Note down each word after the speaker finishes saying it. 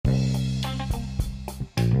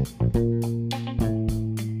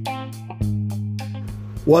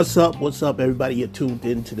What's up? What's up, everybody? You're tuned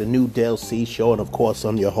in to the new Del C show, and of course,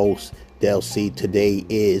 I'm your host, Del C. Today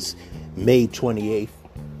is May 28th,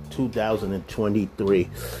 2023,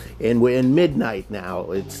 and we're in midnight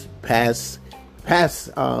now. It's past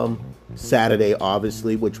Saturday,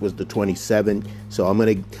 obviously, which was the 27th. So I'm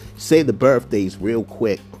gonna say the birthdays real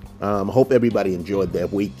quick. Hope everybody enjoyed their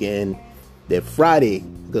weekend, their Friday,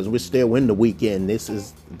 because we're still in the weekend. This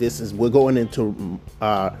is we're going into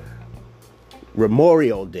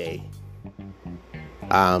Memorial Day.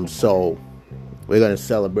 So we're going to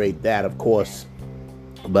celebrate that, of course,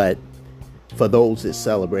 but for those that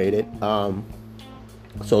celebrate it,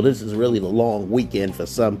 so this is really the long weekend for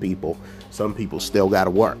some people. Some people still got to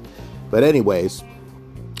work, but anyways,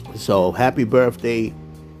 so happy birthday,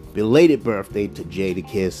 belated birthday to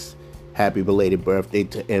Jadakiss. Happy belated birthday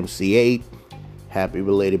to MC8. Happy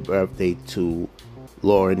belated birthday to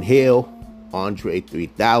Lauryn Hill, Andre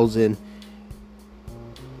 3000.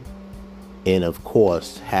 And of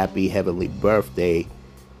course, happy heavenly birthday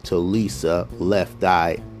to Lisa Left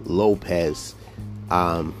Eye Lopez.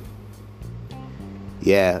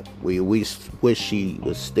 We wish she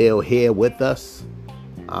was still here with us.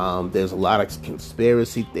 There's a lot of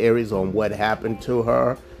conspiracy theories on what happened to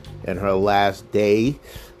her in her last day.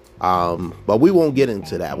 But we won't get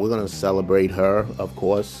into that. We're going to celebrate her, of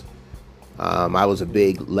course. I was a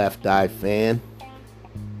big Left Eye fan.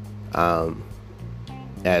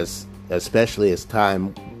 Especially as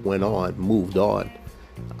time moved on.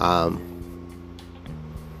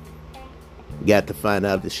 Got to find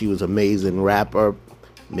out that she was an amazing rapper,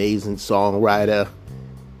 amazing songwriter,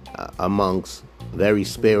 amongst very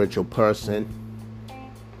spiritual person,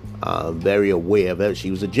 very aware of it.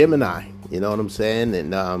 She was a Gemini, you know what I'm saying?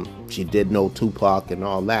 And she did know Tupac and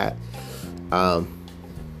all that. A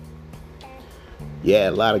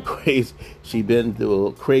lot of crazy. She been through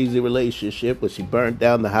a crazy relationship where she burnt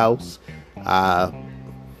down the house.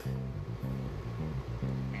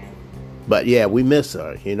 But yeah, we miss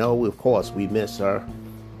her. You know, of course, we miss her.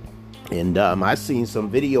 And I seen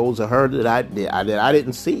some videos of her that I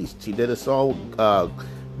didn't see. She did a song,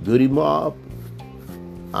 Goody Mob,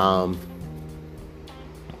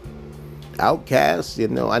 Outkast. You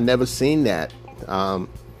know, I never seen that.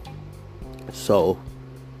 So.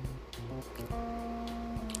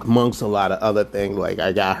 Amongst a lot of other things, like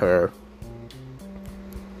I got her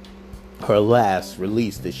last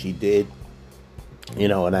release that she did, you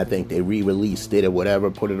know, and I think they re-released it or whatever,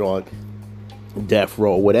 put it on Death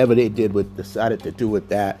Row, whatever they decided to do with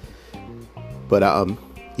that. But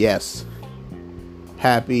yes,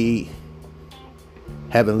 happy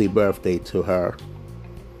heavenly birthday to her,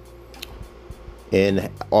 and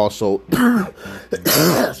also,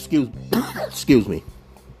 excuse me,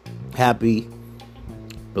 happy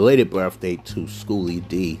belated birthday to Schoolie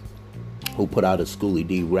D, who put out a Schoolie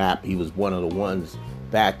D rap. He was one of the ones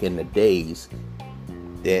back in the days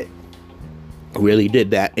that really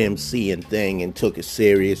did that MCing thing and took it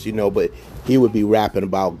serious, you know, but he would be rapping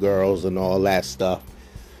about girls and all that stuff.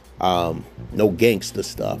 No gangster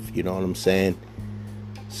stuff, you know what I'm saying?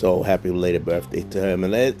 So happy belated birthday to him.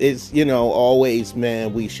 And it's, you know, always,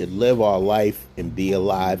 man, we should live our life and be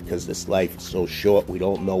alive, because this life is so short. We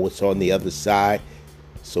don't know what's on the other side.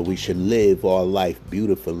 So we should live our life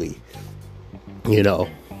beautifully, you know,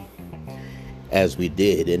 as we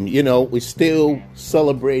did. And, you know, we're still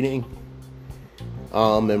celebrating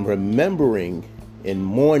and remembering and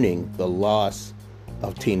mourning the loss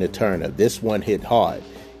of Tina Turner. This one hit hard.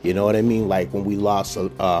 You know what I mean? Like when we lost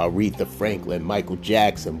Aretha Franklin, Michael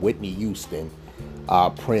Jackson, Whitney Houston,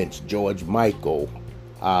 Prince, George Michael,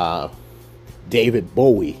 David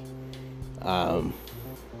Bowie,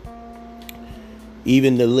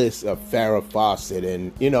 even the list of Farrah Fawcett,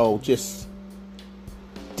 and, you know, just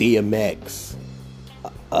DMX,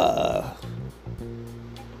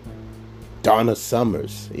 Donna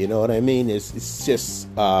Summers, you know what I mean? It's just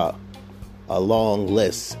a long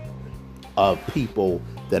list of people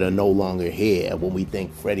that are no longer here when we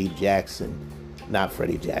think Freddie Jackson. Not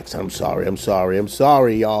Freddie Jackson, I'm sorry,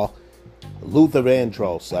 y'all. Luther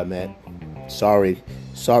Vandross, I meant. Sorry,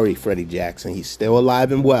 Freddie Jackson. He's still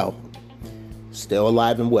alive and well.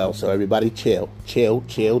 So everybody chill.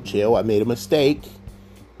 I made a mistake.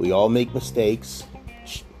 We all make mistakes.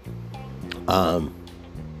 Who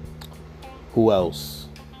else?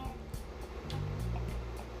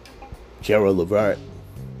 Gerald Levert,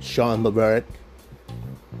 Sean Levert.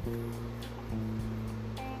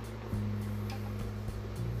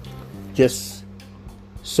 Just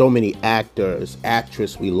so many actors,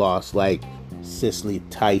 actress we lost, like Cicely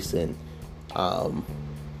Tyson,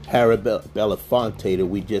 Harry Belafonte that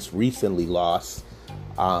we just recently lost.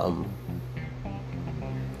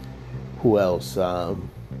 Who else?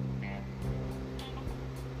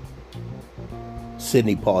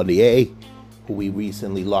 Sidney Poitier, who we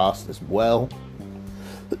recently lost as well.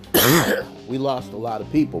 We lost a lot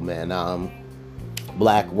of people, man.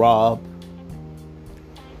 Black Rob,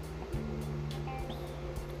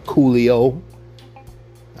 Coolio.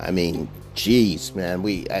 I mean, geez, man.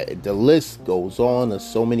 The list goes on. There's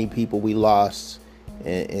so many people we lost,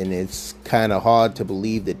 and it's kind of hard to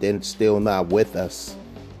believe that they're still not with us.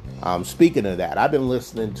 Speaking of that, I've been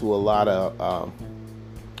listening to a lot of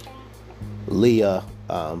Leah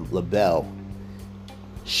LaBelle.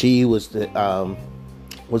 She was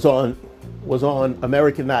on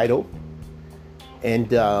American Idol,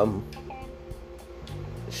 and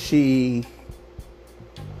she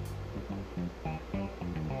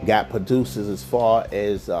got producers as far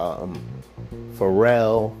as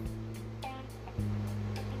Pharrell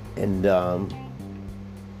and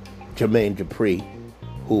Jermaine Dupri,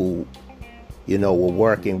 who, were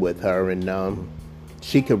working with her, and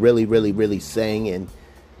she could really, really, really sing, and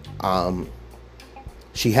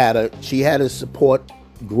she had a support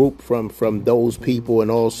group from those people, and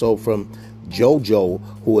also from JoJo,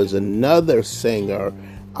 who is another singer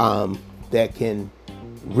that can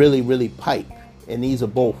really, really pipe. And these are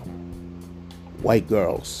both white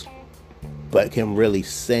girls, but can really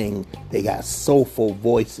sing. They got soulful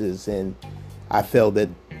voices, and I felt that,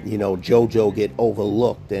 JoJo get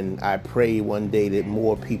overlooked, and I pray one day that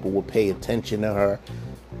more people will pay attention to her.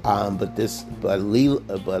 But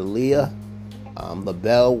Leah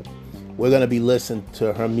LaBelle, we're going to be listening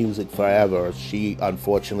to her music forever. She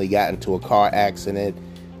unfortunately got into a car accident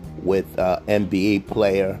with an NBA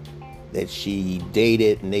player that she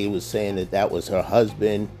dated, and they was saying that was her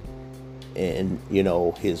husband and,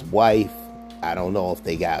 his wife. I don't know if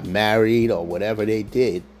they got married or whatever they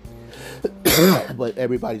did. But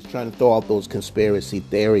everybody's trying to throw out those conspiracy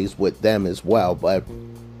theories with them as well. But,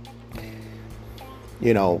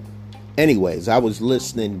 anyways, I was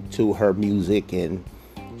listening to her music, and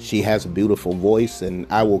she has a beautiful voice, and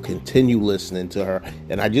I will continue listening to her.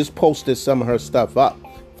 And I just posted some of her stuff up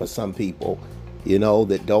for some people,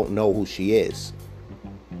 that don't know who she is.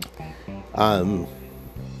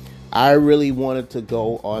 I really wanted to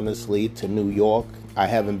go, honestly, to New York. I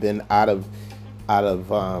haven't been out of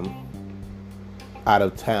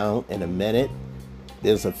town in a minute.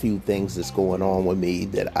 There's a few things that's going on with me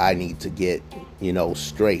that I need to get,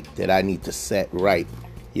 straight, that I need to set right.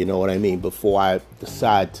 You know what I mean? Before I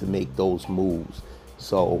decide to make those moves.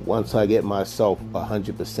 So once I get myself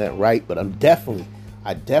 100% right, but I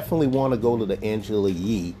definitely want to go to the Angela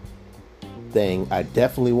Yee thing. I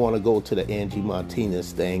definitely want to go to the Angie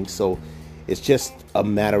Martinez thing. So it's just a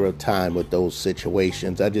matter of time with those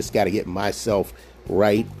situations. I just got to get myself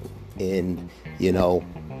right, and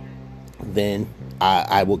then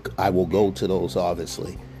I will go to those,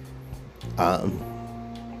 obviously.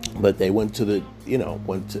 But they went to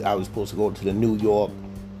I was supposed to go to the New York,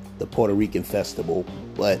 the Puerto Rican festival,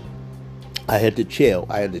 but I had to chill.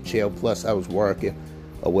 Plus I was working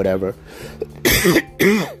or whatever.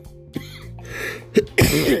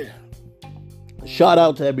 Shout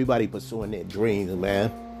out to everybody pursuing their dreams,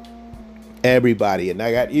 man. Everybody. And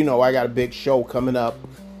I got a big show coming up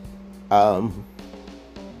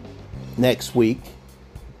next week.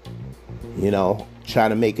 Trying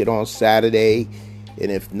to make it on Saturday. And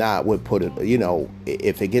if not, we'll put it,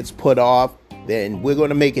 if it gets put off, then we're going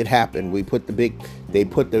to make it happen. They put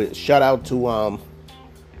the shout out to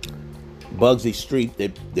Bugsy Street.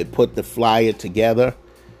 They put the flyer together.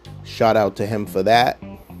 Shout out to him for that.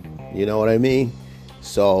 You know what I mean?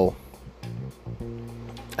 So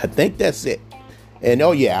I think that's it. And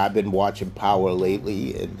I've been watching Power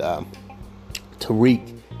lately, and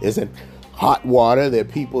Tariq is in hot water. There are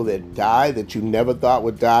people that die that you never thought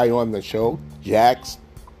would die on the show. Jax,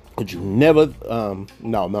 but you never,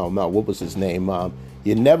 what was his name?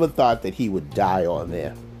 You never thought that he would die on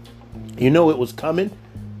there. It was coming,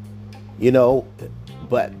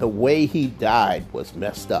 but the way he died was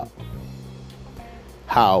messed up.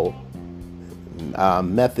 How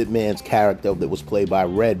Method Man's character that was played by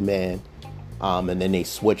Redman, and then they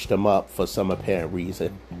switched him up for some apparent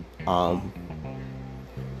reason. You're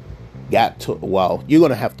going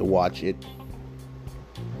to have to watch it.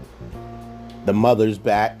 The mother's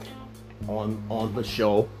back on the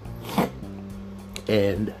show,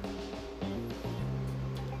 and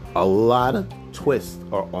a lot of twists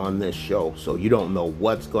are on this show, so you don't know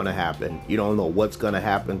what's going to happen. You don't know what's going to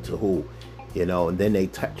happen to who, and then they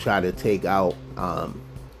try to take out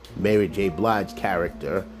Mary J. Blige's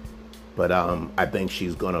character, But I think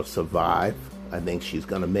she's gonna survive. I think she's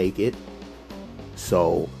gonna make it.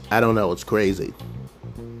 So I don't know. It's crazy.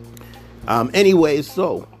 Anyway,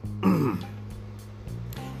 so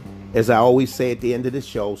as I always say at the end of the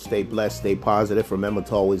show, stay blessed, stay positive. Remember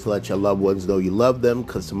to always let your loved ones know you love them,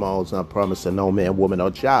 because tomorrow's not promised to no man, woman,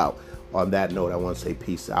 or child. On that note, I want to say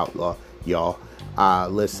peace out, y'all.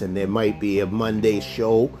 Listen, there might be a Monday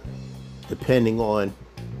show, depending on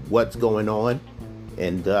what's going on.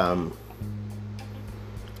 And,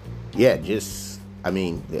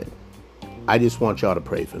 I just want y'all to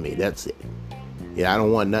pray for me. That's it. Yeah, I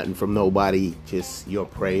don't want nothing from nobody, just your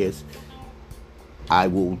prayers. I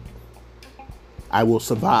will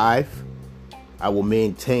survive. I will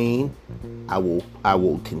maintain. I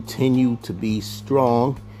will continue to be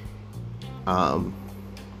strong. And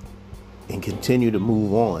continue to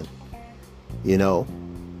move on. You know,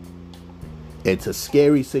 it's a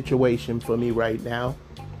scary situation for me right now,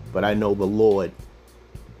 but I know the Lord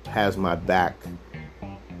has my back.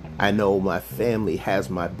 I know my family has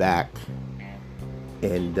my back.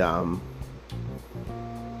 And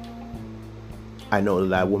I know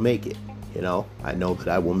that I will make it. You know, I know that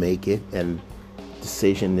I will make it, and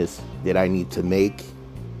decision is that I need to make.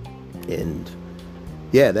 And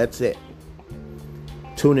yeah, that's it.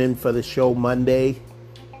 Tune in for the show Monday,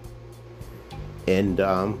 and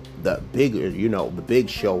the big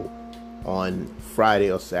show on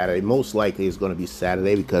Friday or Saturday. Most likely it's going to be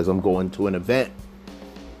Saturday, because I'm going to an event.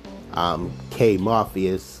 K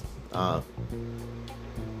Mafia's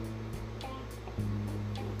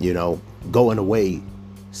going away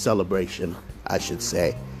celebration, I should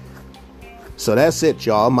say. So that's it,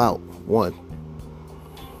 y'all. I'm out. One.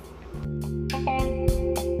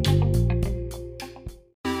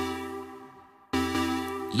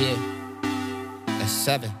 Yeah, that's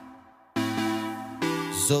 7.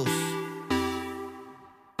 Zeus.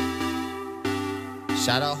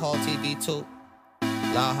 Shout out Hall TV too.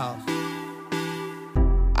 Loud House.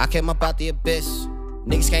 I came up out the abyss.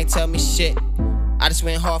 Niggas can't tell me shit. I just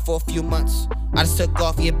went hard for a few months. I just took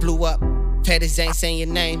off, it blew up. Pettis ain't saying your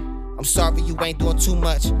name. I'm sorry you ain't doing too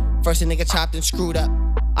much. First a nigga chopped and screwed up.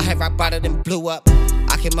 I had rock bottom and blew up.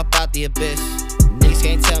 I came up out the abyss. Niggas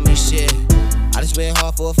can't tell me shit. I just went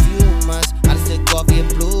hard for a few months. I just took off, it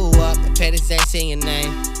blew up. Pettis ain't saying your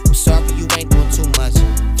name. I'm sorry you ain't doing too much.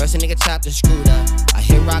 First a nigga chopped and screwed up. I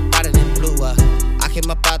hit rock bottom and blew up. I came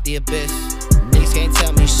up out the abyss. Niggas can't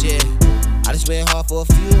tell me shit. I just went hard for a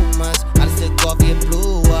few months. I just took off, it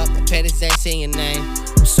blew up. Pettis ain't saying your name.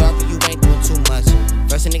 I'm sorry you ain't doing too much.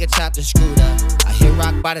 First a nigga chopped and screwed up. I hit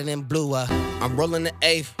rock bottom and blew up. I'm rolling the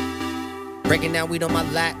 8th. Breaking down weed on my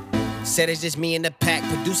lap. Said it's just me in the pack.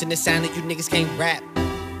 Producing the sound that you niggas can't rap.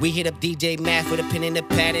 We hit up DJ Math with a pen in the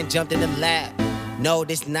pad and jumped in the lab. No,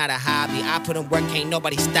 this not a hobby. I put in work, can't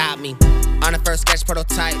nobody stop me. On the first sketch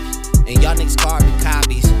prototype, and y'all niggas carbon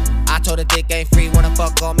copies. I told her dick ain't free, wanna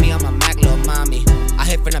fuck on me, I'm a Mac little mommy. I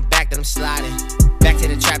hit from the back, then I'm sliding. Back to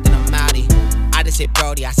the trap, then I'm outie. I just hit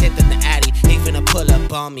Brody, I sent them the Addy. He finna pull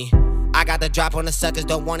up on me. I got the drop on the suckers,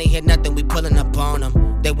 don't wanna hear nothing, we pulling up on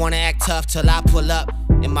them. They wanna act tough till I pull up.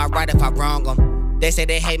 Am I right if I wrong them? They say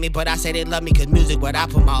they hate me, but I say they love me, cause music what I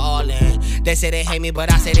put my all in. They say they hate me,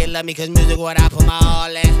 but I say they love me, cause music what I put my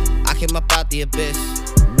all in. I came up out the abyss.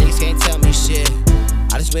 Niggas can't tell me shit.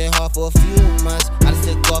 I just went hard for a few months. I just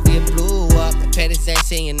took off, it blew up. Pettis ain't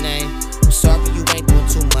saying your name. I'm sorry you ain't doing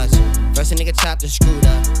too much. First a nigga chopped and screwed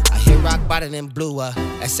up. I hit rock bottom and blew up.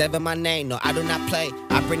 That's 7 my name, no I do not play.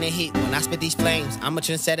 I bring the heat when I spit these flames. I'm a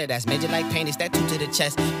trendsetter that's major like pain. It's that 2 to the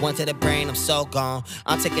chest, 1 to the brain. I'm so gone.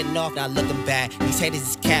 I'm taking off, not looking back. These haters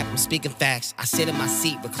is cap, I'm speaking facts. I sit in my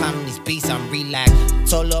seat, reclining these beats, I'm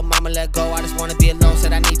relaxed. Told little mama let go, I just wanna be alone.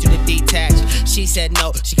 Said I need you to detach. She said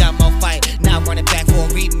no, she got more fight. Now I'm running back for a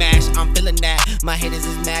rematch. I'm feeling that. My haters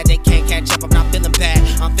is mad, they can't catch up. I'm not feeling bad.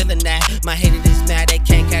 I'm feeling that. My haters is mad, they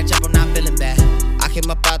can't catch up. I'm not feeling bad. I came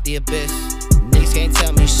up out the abyss. Niggas can't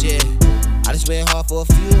tell me shit. I just went hard for a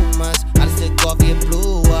few months. I just took off, it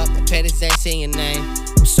blew up. Pettis ain't saying your name.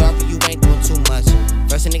 I'm sorry you ain't doing too much.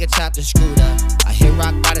 First a nigga chopped and screwed up. I hit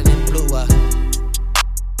rock bottom and blew up.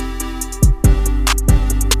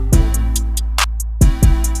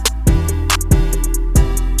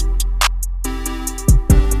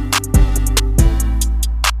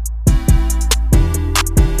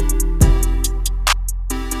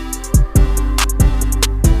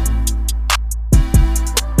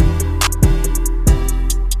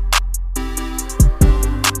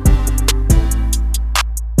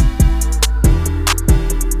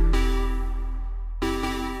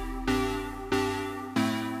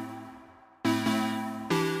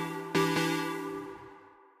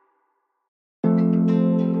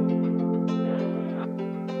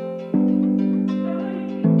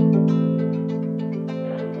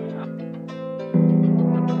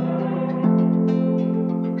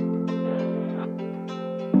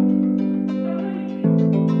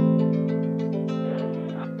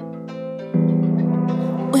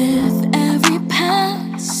 With every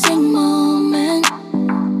passing moment,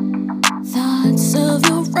 thoughts of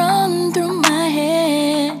you run through my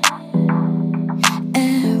head.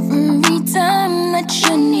 Every time that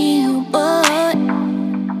you're near, but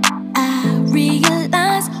I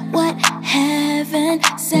realize what heaven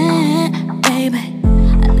said. Baby,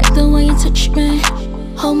 I like the way you touch me,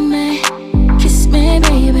 hold me, kiss me,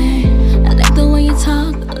 baby. I like the way you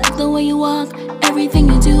talk, I like the way you walk, everything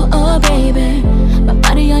you do, oh baby. My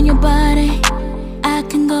body on your body, I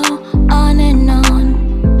can go on and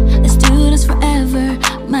on. Let's do this forever,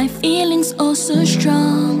 my feelings oh so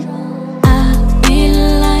strong. I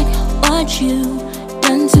really like what you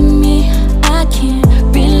done to me. I can't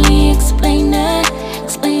really explain it,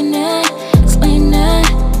 explain it, explain it.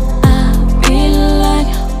 I really like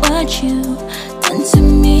what you done to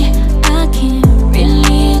me. I can't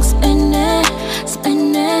really explain it,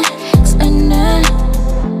 explain it, explain it.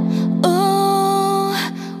 Ooh,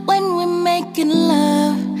 when we're making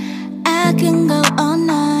love, I can go all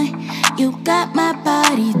night. You got my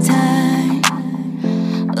body tight.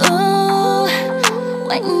 Ooh,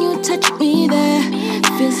 when you touch me there,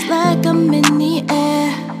 feels like I'm in the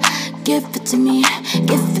air. Give it to me,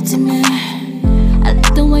 give it to me. I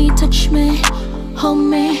like the way you touch me, hold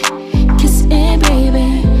me, kiss me,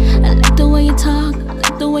 baby. I like the way you talk, I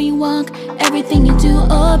like the way you walk, everything you do,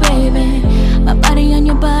 oh baby. My body on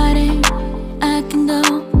your body, I can go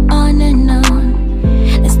on and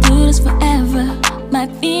on. Let's do this forever, my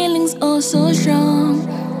feelings oh so strong.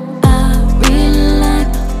 I really like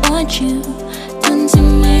what you done to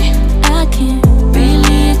me. I can't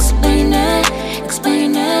really explain it,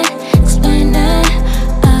 explain it, explain it.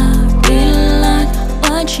 I really like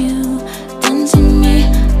what you done to me.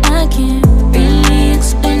 I can't really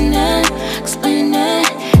explain it, explain it,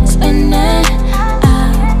 explain it. I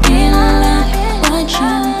really like what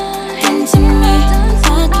you done to me.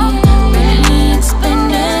 I can't really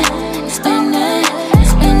explain it, explain it,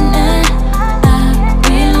 explain it. I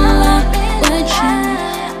really like what you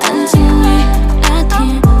done to me. I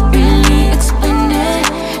can't really explain it,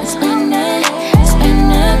 explain it,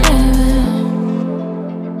 explain it, baby.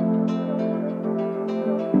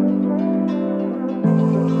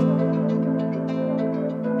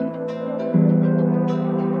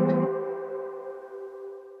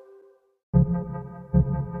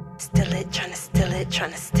 Still it, tryna steal it,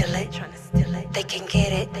 tryna steal it, tryna steal it. They can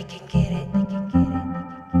get it, they can get it, they can get it.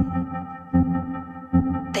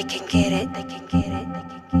 They can get it, they can get it, they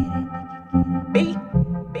can get it. Beat.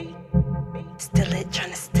 Still it,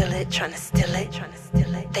 tryna steal it, tryna steal it, tryna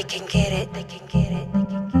steal it. They can get it, they can get it, they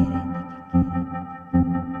can get it.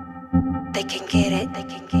 They can get it, they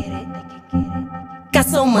can get it, they can get it. Got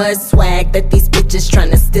so much swag that these bitches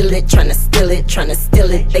tryna steal it, tryna steal it, tryna steal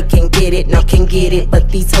it. They can get it, now can get it, but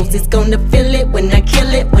these hoes is gonna feel it when I kill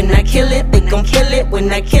it, when I kill it. They gon' feel it when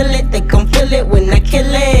I kill it, they gon' feel it when I kill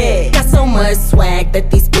it. Got so much swag that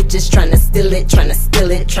these bitches tryna steal it, tryna steal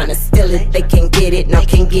it, tryna steal it. They can get it, now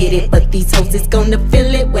can get it, but these hoes is gonna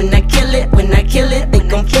feel it when I kill it, when I kill it. They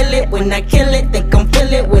gon' feel it when I kill it, they gon'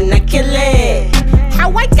 feel it when I kill it.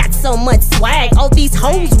 How I got so much swag, all these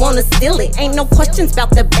hoes wanna steal it. Ain't no questions about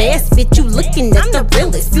the best, bitch, you looking at the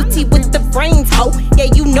realest. Beauty with the brains, ho, yeah,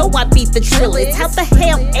 you know I beat the trillest. How the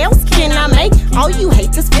hell else can I make all you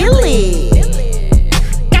haters feel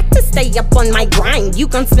it? Got to stay up on my grind, you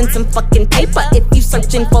gon' spend some fucking paper if you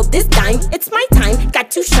searching for this dime. It's my time, got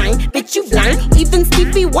to shine, bitch, you blind. Even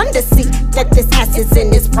Stevie Wonder see that this ass is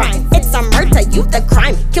in his prime. It's a murder, you the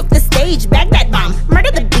crime, kill the stage, bag that bomb,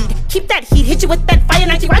 murder the beat. Keep that heat, hit you with that fire,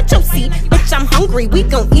 knock you out your seat. Bitch, I'm hungry, we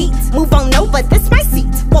gon' eat. Move on over, this my seat.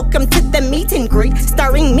 Welcome to the meet and greet,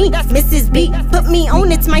 starring me, Mrs. B. Put me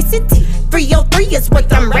on, it's my city. 303 is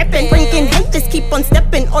what I'm reppin'. Bringing hate, just keep on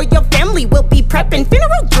steppin', or your family will be preppin'.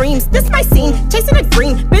 Funeral dreams, this my scene, chasing a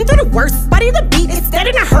dream. Been through the worst, body the beat, it's dead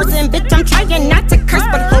and it hurts. And bitch, I'm trying not to curse,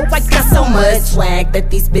 but ho, I got so much swag that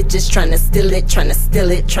these bitches tryna steal it, tryna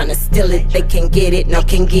steal it, tryna steal it. They can get it, now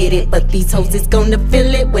can get it, but these hoes is gonna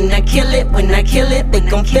feel it when I kill it, when I kill it. They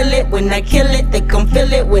gon' feel it when I kill it, they gon'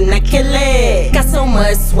 feel it when I kill it. Got so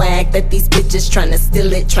much swag that these bitches tryna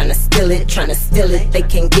steal it, tryna steal it, tryna steal it. They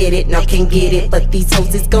can get it, now can get it, but these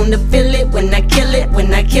hoes is gonna feel it when I kill it,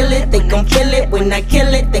 when I kill it. They gon' feel it when I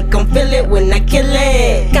kill it, they gon' feel it when I kill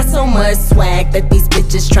it. Got so much swag that these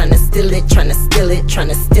bitches tryna steal it, tryna steal it,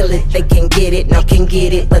 tryna steal it. They can get it, now can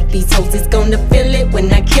get it, but these hoes is gonna feel it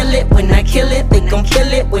when I kill it, when I kill it. They gon'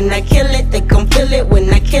 feel it when I kill it, they gon' feel it when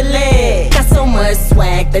I kill it. Got so much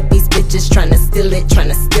swag that these bitches tryna steal it,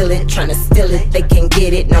 tryna steal it, tryna steal it. They can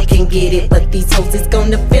get it, now can get it, but these hoes is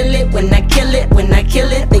gonna feel it when I kill it, when I kill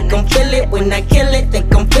it. They gon' feel it when I kill it, they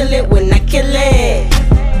gon' feel it when I kill it.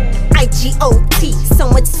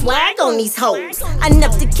 these hoes.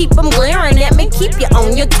 Enough to keep them glaring at me, keep you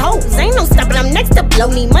on your toes. Ain't no stopping, I'm next to blow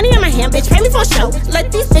me. Money in my hand, bitch, pay me for a show.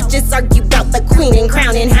 Let these bitches argue about the queen and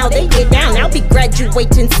crown and how they get down. I'll be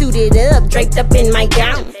graduating, suited up, draped up in my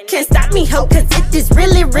gown. Can't stop me, ho, cause it is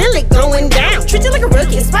really, really going down. Treat you like a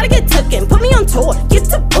rookie, spot to get tookin'. Put me on tour, get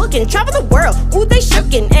to booking. Travel the world, ooh, they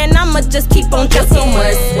shookin'. And I'ma just keep on jumping. So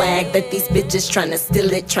much swag that these bitches tryna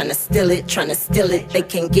steal it, tryna steal it, tryna steal it. They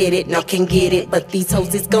can't get it, no can get it. But these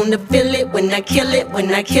hoes is gonna feel it when I kill it,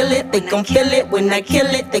 when I kill it. They gon' feel it when I kill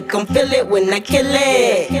it. They gon' feel it when I kill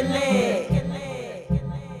it.